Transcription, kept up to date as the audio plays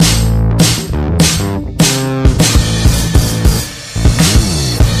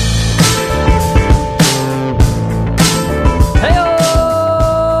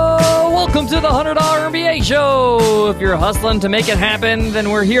you're hustling to make it happen, then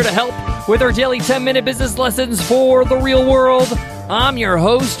we're here to help with our daily 10-minute business lessons for the real world. I'm your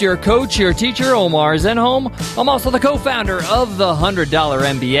host, your coach, your teacher, Omar Zenhom. I'm also the co-founder of the $100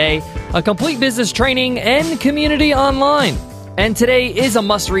 MBA, a complete business training and community online. And today is a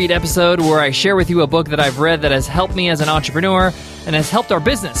must-read episode where I share with you a book that I've read that has helped me as an entrepreneur and has helped our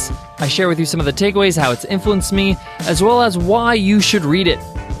business. I share with you some of the takeaways, how it's influenced me, as well as why you should read it.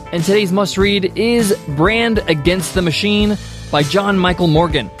 And today's must-read is Brand Against the Machine by John Michael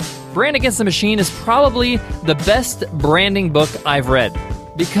Morgan. Brand Against the Machine is probably the best branding book I've read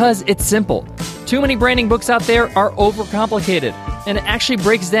because it's simple. Too many branding books out there are overcomplicated, and it actually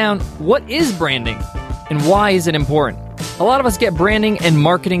breaks down what is branding and why is it important. A lot of us get branding and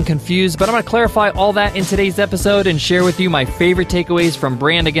marketing confused, but I'm going to clarify all that in today's episode and share with you my favorite takeaways from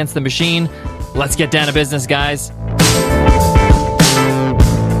Brand Against the Machine. Let's get down to business, guys.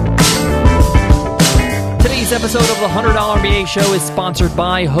 Today's episode of the $100 MBA show is sponsored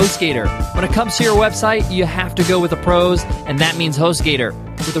by HostGator. When it comes to your website, you have to go with the pros, and that means HostGator.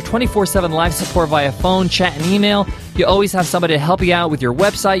 With their 24/7 live support via phone, chat, and email, you always have somebody to help you out with your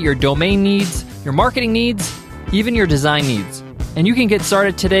website, your domain needs, your marketing needs, even your design needs. And you can get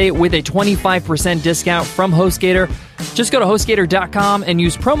started today with a 25% discount from HostGator. Just go to HostGator.com and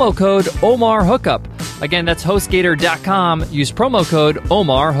use promo code OmarHookup. Again, that's HostGator.com. Use promo code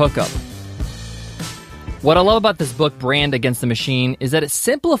OmarHookup. What I love about this book, Brand Against the Machine, is that it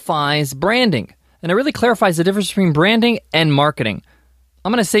simplifies branding. And it really clarifies the difference between branding and marketing.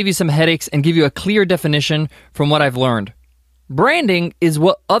 I'm going to save you some headaches and give you a clear definition from what I've learned. Branding is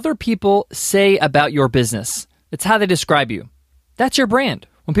what other people say about your business. It's how they describe you. That's your brand.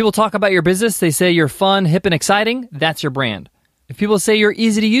 When people talk about your business, they say you're fun, hip, and exciting. That's your brand. If people say you're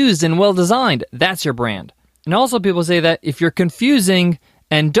easy to use and well-designed, that's your brand. And also people say that if you're confusing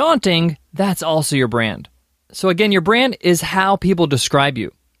and daunting, that's also your brand. So again, your brand is how people describe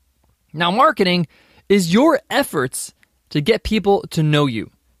you. Now, marketing is your efforts to get people to know you.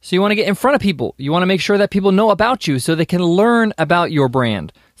 So you want to get in front of people. You want to make sure that people know about you so they can learn about your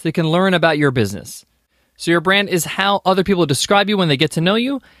brand, so they can learn about your business. So your brand is how other people describe you when they get to know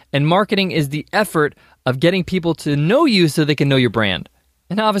you, and marketing is the effort of getting people to know you so they can know your brand.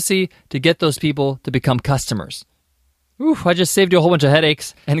 And obviously, to get those people to become customers. I just saved you a whole bunch of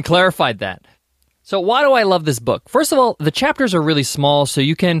headaches and clarified that. So why do I love this book? First of all, the chapters are really small, so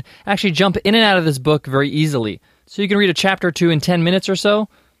you can actually jump in and out of this book very easily. So you can read a chapter or two in 10 minutes or so,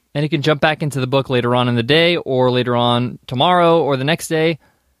 and you can jump back into the book later on in the day, or later on tomorrow, or the next day.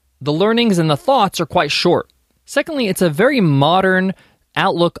 The learnings and the thoughts are quite short. Secondly, it's a very modern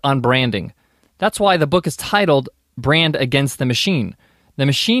outlook on branding. That's why the book is titled Brand Against the Machine. The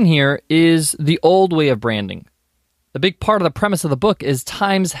machine here is the old way of branding. The big part of the premise of the book is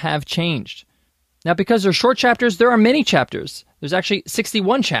times have changed. Now, because they're short chapters, there are many chapters. There's actually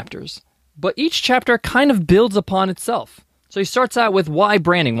 61 chapters. But each chapter kind of builds upon itself. So he starts out with why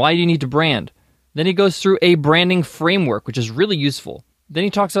branding? Why do you need to brand? Then he goes through a branding framework, which is really useful. Then he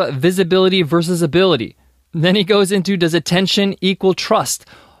talks about visibility versus ability. Then he goes into does attention equal trust?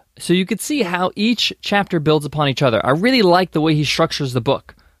 So you could see how each chapter builds upon each other. I really like the way he structures the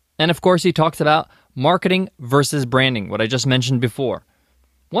book. And of course, he talks about marketing versus branding, what I just mentioned before.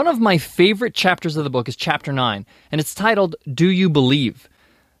 One of my favorite chapters of the book is chapter 9, and it's titled, Do You Believe?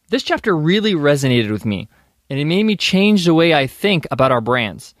 This chapter really resonated with me, and it made me change the way I think about our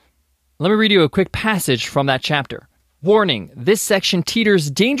brands. Let me read you a quick passage from that chapter. Warning, this section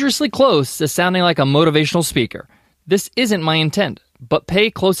teeters dangerously close to sounding like a motivational speaker. This isn't my intent, but pay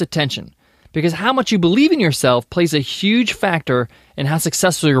close attention, because how much you believe in yourself plays a huge factor in how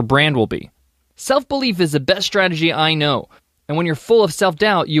successful your brand will be. Self-belief is the best strategy I know. And when you're full of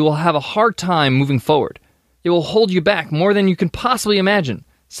self-doubt, you will have a hard time moving forward. It will hold you back more than you can possibly imagine.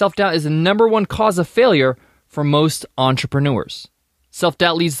 Self-doubt is the number one cause of failure for most entrepreneurs.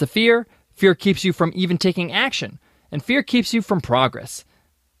 Self-doubt leads to fear. Fear keeps you from even taking action. And fear keeps you from progress.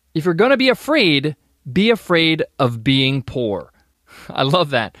 If you're going to be afraid of being poor. I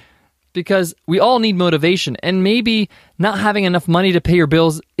love that. Because we all need motivation. And maybe not having enough money to pay your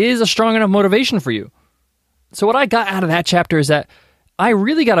bills is a strong enough motivation for you. So what I got out of that chapter is that I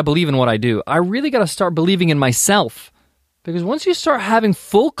really got to believe in what I do. I really got to start believing in myself. Because once you start having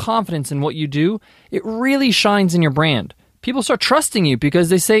full confidence in what you do, it really shines in your brand. People start trusting you because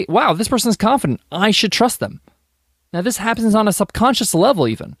they say, wow, this person's confident. I should trust them. Now, this happens on a subconscious level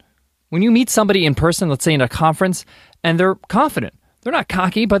even. When you meet somebody in person, let's say in a conference, and they're confident. They're not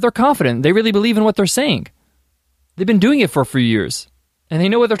cocky, but they're confident. They really believe in what they're saying. They've been doing it for a few years, and they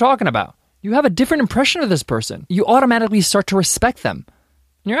know what they're talking about. You have a different impression of this person. You automatically start to respect them.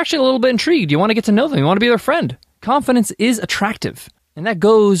 And you're actually a little bit intrigued. You want to get to know them. You want to be their friend. Confidence is attractive, and that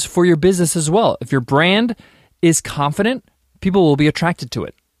goes for your business as well. If your brand is confident, people will be attracted to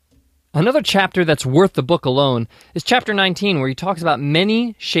it. Another chapter that's worth the book alone is chapter 19, where he talks about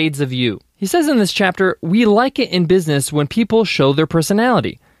many shades of you. He says in this chapter, we like it in business when people show their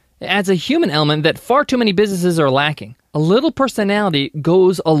personality. It adds a human element that far too many businesses are lacking. A little personality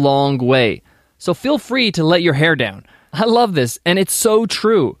goes a long way. So feel free to let your hair down. I love this, and it's so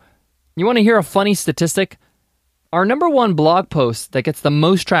true. You want to hear a funny statistic? Our number one blog post that gets the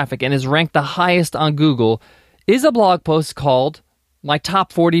most traffic and is ranked the highest on Google is a blog post called My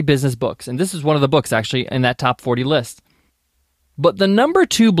Top 40 Business Books. And this is one of the books, actually, in that top 40 list. But the number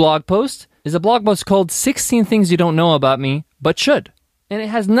 2 blog post is a blog post called 16 Things You Don't Know About Me, But Should. And it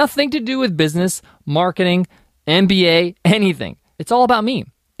has nothing to do with business, marketing, MBA, anything. It's all about me.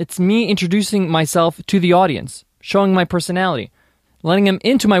 It's me introducing myself to the audience, showing my personality, letting them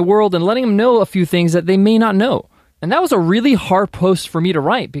into my world and letting them know a few things that they may not know. And that was a really hard post for me to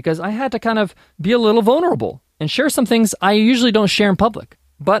write because I had to kind of be a little vulnerable and share some things I usually don't share in public.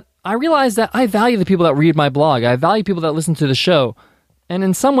 But I realized that I value the people that read my blog. I value people that listen to the show. And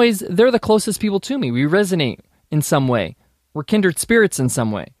in some ways, they're the closest people to me. We resonate in some way. We're kindred spirits in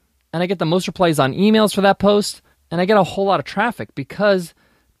some way. And I get the most replies on emails for that post. And I get a whole lot of traffic because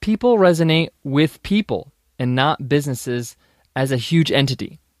people resonate with people and not businesses as a huge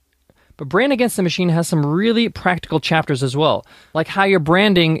entity. But Brand Against the Machine has some really practical chapters as well, like how your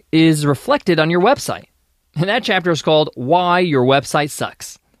branding is reflected on your website. And that chapter is called Why Your Website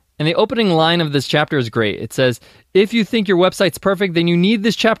Sucks. And the opening line of this chapter is great. It says, if you think your website's perfect, then you need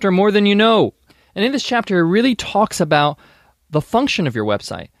this chapter more than you know. And in this chapter, it really talks about the function of your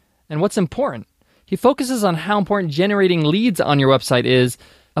website and what's important. He focuses on how important generating leads on your website is,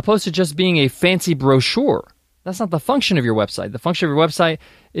 opposed to just being a fancy brochure. That's not the function of your website. The function of your website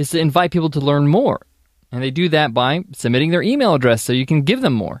is to invite people to learn more. And they do that by submitting their email address so you can give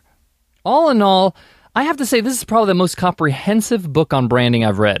them more. All in all, I have to say this is probably the most comprehensive book on branding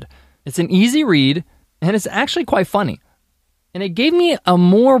I've read. It's an easy read, and it's actually quite funny. And it gave me a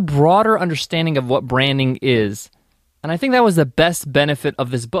more broader understanding of what branding is. And I think that was the best benefit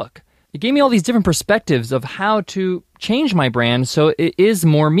of this book. It gave me all these different perspectives of how to change my brand so it is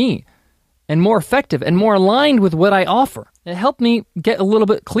more me and more effective and more aligned with what I offer. It helped me get a little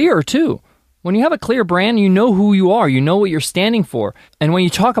bit clearer too. When you have a clear brand, you know who you are, you know what you're standing for. And when you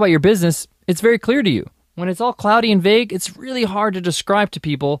talk about your business, it's very clear to you. When it's all cloudy and vague, it's really hard to describe to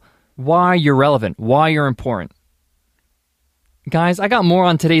people why you're relevant, why you're important. Guys, I got more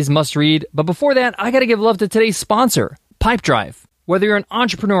on today's must-read, but before that, I got to give love to today's sponsor, Pipedrive. Whether you're an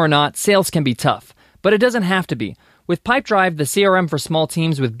entrepreneur or not, sales can be tough, but it doesn't have to be. With Pipedrive, the CRM for small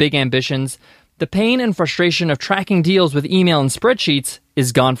teams with big ambitions, the pain and frustration of tracking deals with email and spreadsheets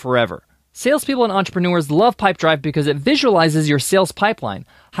is gone forever. Salespeople and entrepreneurs love Pipedrive because it visualizes your sales pipeline,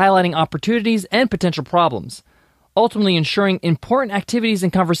 highlighting opportunities and potential problems, ultimately ensuring important activities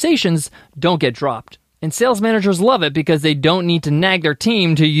and conversations don't get dropped. And sales managers love it because they don't need to nag their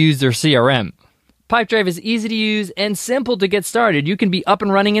team to use their CRM. Pipedrive is easy to use and simple to get started. You can be up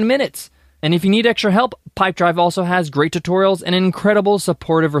and running in minutes. And if you need extra help, Pipedrive also has great tutorials and an incredible,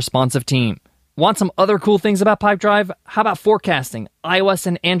 supportive, responsive team. Want some other cool things about Pipedrive? How about forecasting, iOS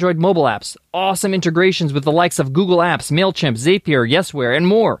and Android mobile apps, awesome integrations with the likes of Google Apps, MailChimp, Zapier, Yesware, and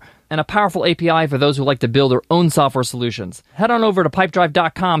more, and a powerful API for those who like to build their own software solutions. Head on over to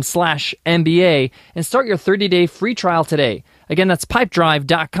pipedrive.com/MBA and start your 30-day free trial today. Again, that's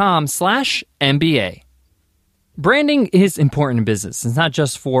pipedrive.com/MBA. Branding is important in business. It's not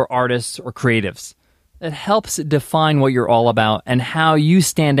just for artists or creatives. It helps define what you're all about and how you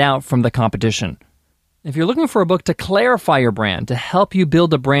stand out from the competition. If you're looking for a book to clarify your brand, to help you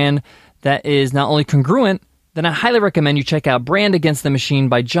build a brand that is not only congruent, then I highly recommend you check out Brand Against the Machine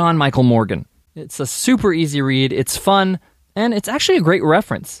by John Michael Morgan. It's a super easy read, it's fun, and it's actually a great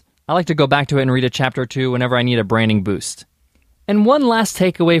reference. I like to go back to it and read a chapter or two whenever I need a branding boost. And one last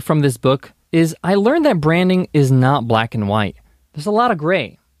takeaway from this book is I learned that branding is not black and white. There's a lot of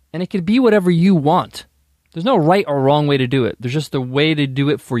gray, and it could be whatever you want. There's no right or wrong way to do it. There's just a way to do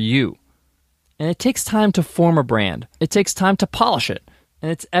it for you. And it takes time to form a brand. It takes time to polish it.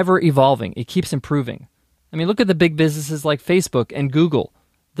 And it's ever evolving. It keeps improving. I mean, look at the big businesses like Facebook and Google.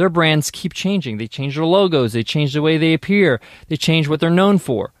 Their brands keep changing. They change their logos. They change the way they appear. They change what they're known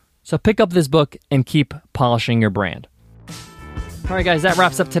for. So pick up this book and keep polishing your brand. All right, guys, that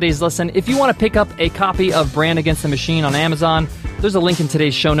wraps up today's lesson. If you want to pick up a copy of Brand Against the Machine on Amazon, there's a link in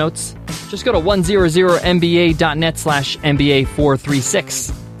today's show notes. Just go to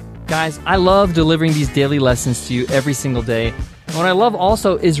 100mba.net/MBA436. Guys, I love delivering these daily lessons to you every single day. And what I love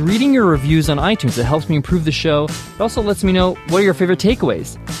also is reading your reviews on iTunes. It helps me improve the show. It also lets me know what are your favorite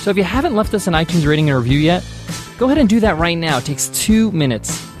takeaways. So if you haven't left us an iTunes rating and review yet, go ahead and do that right now. It takes 2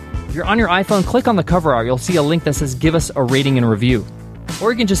 minutes. If you're on your iPhone, click on the cover art. You'll see a link that says give us a rating and review.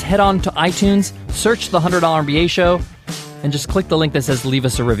 Or you can just head on to iTunes, search the $100 MBA show, and just click the link that says leave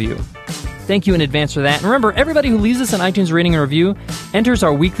us a review. Thank you in advance for that. And remember, everybody who leaves us an iTunes rating and review enters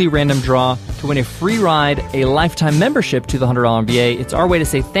our weekly random draw to win a free ride, a lifetime membership to the $100 MBA. It's our way to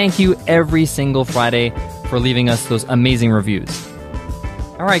say thank you every single Friday for leaving us those amazing reviews.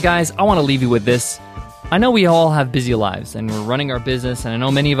 All right, guys, I want to leave you with this. I know we all have busy lives, and we're running our business, and I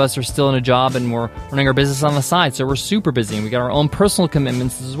know many of us are still in a job, and we're running our business on the side, so we're super busy, and we got our own personal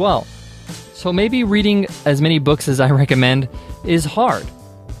commitments as well. So maybe reading as many books as I recommend is hard,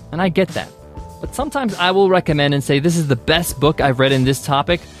 and I get that. But sometimes I will recommend and say, this is the best book I've read in this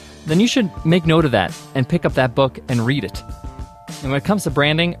topic, then you should make note of that and pick up that book and read it. And when it comes to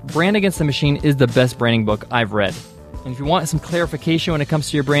branding, Brand Against the Machine is the best branding book I've read. And if you want some clarification when it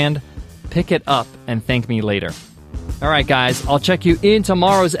comes to your brand, pick it up and thank me later. All right, guys, I'll check you in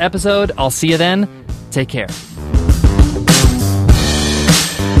tomorrow's episode. I'll see you then. Take care.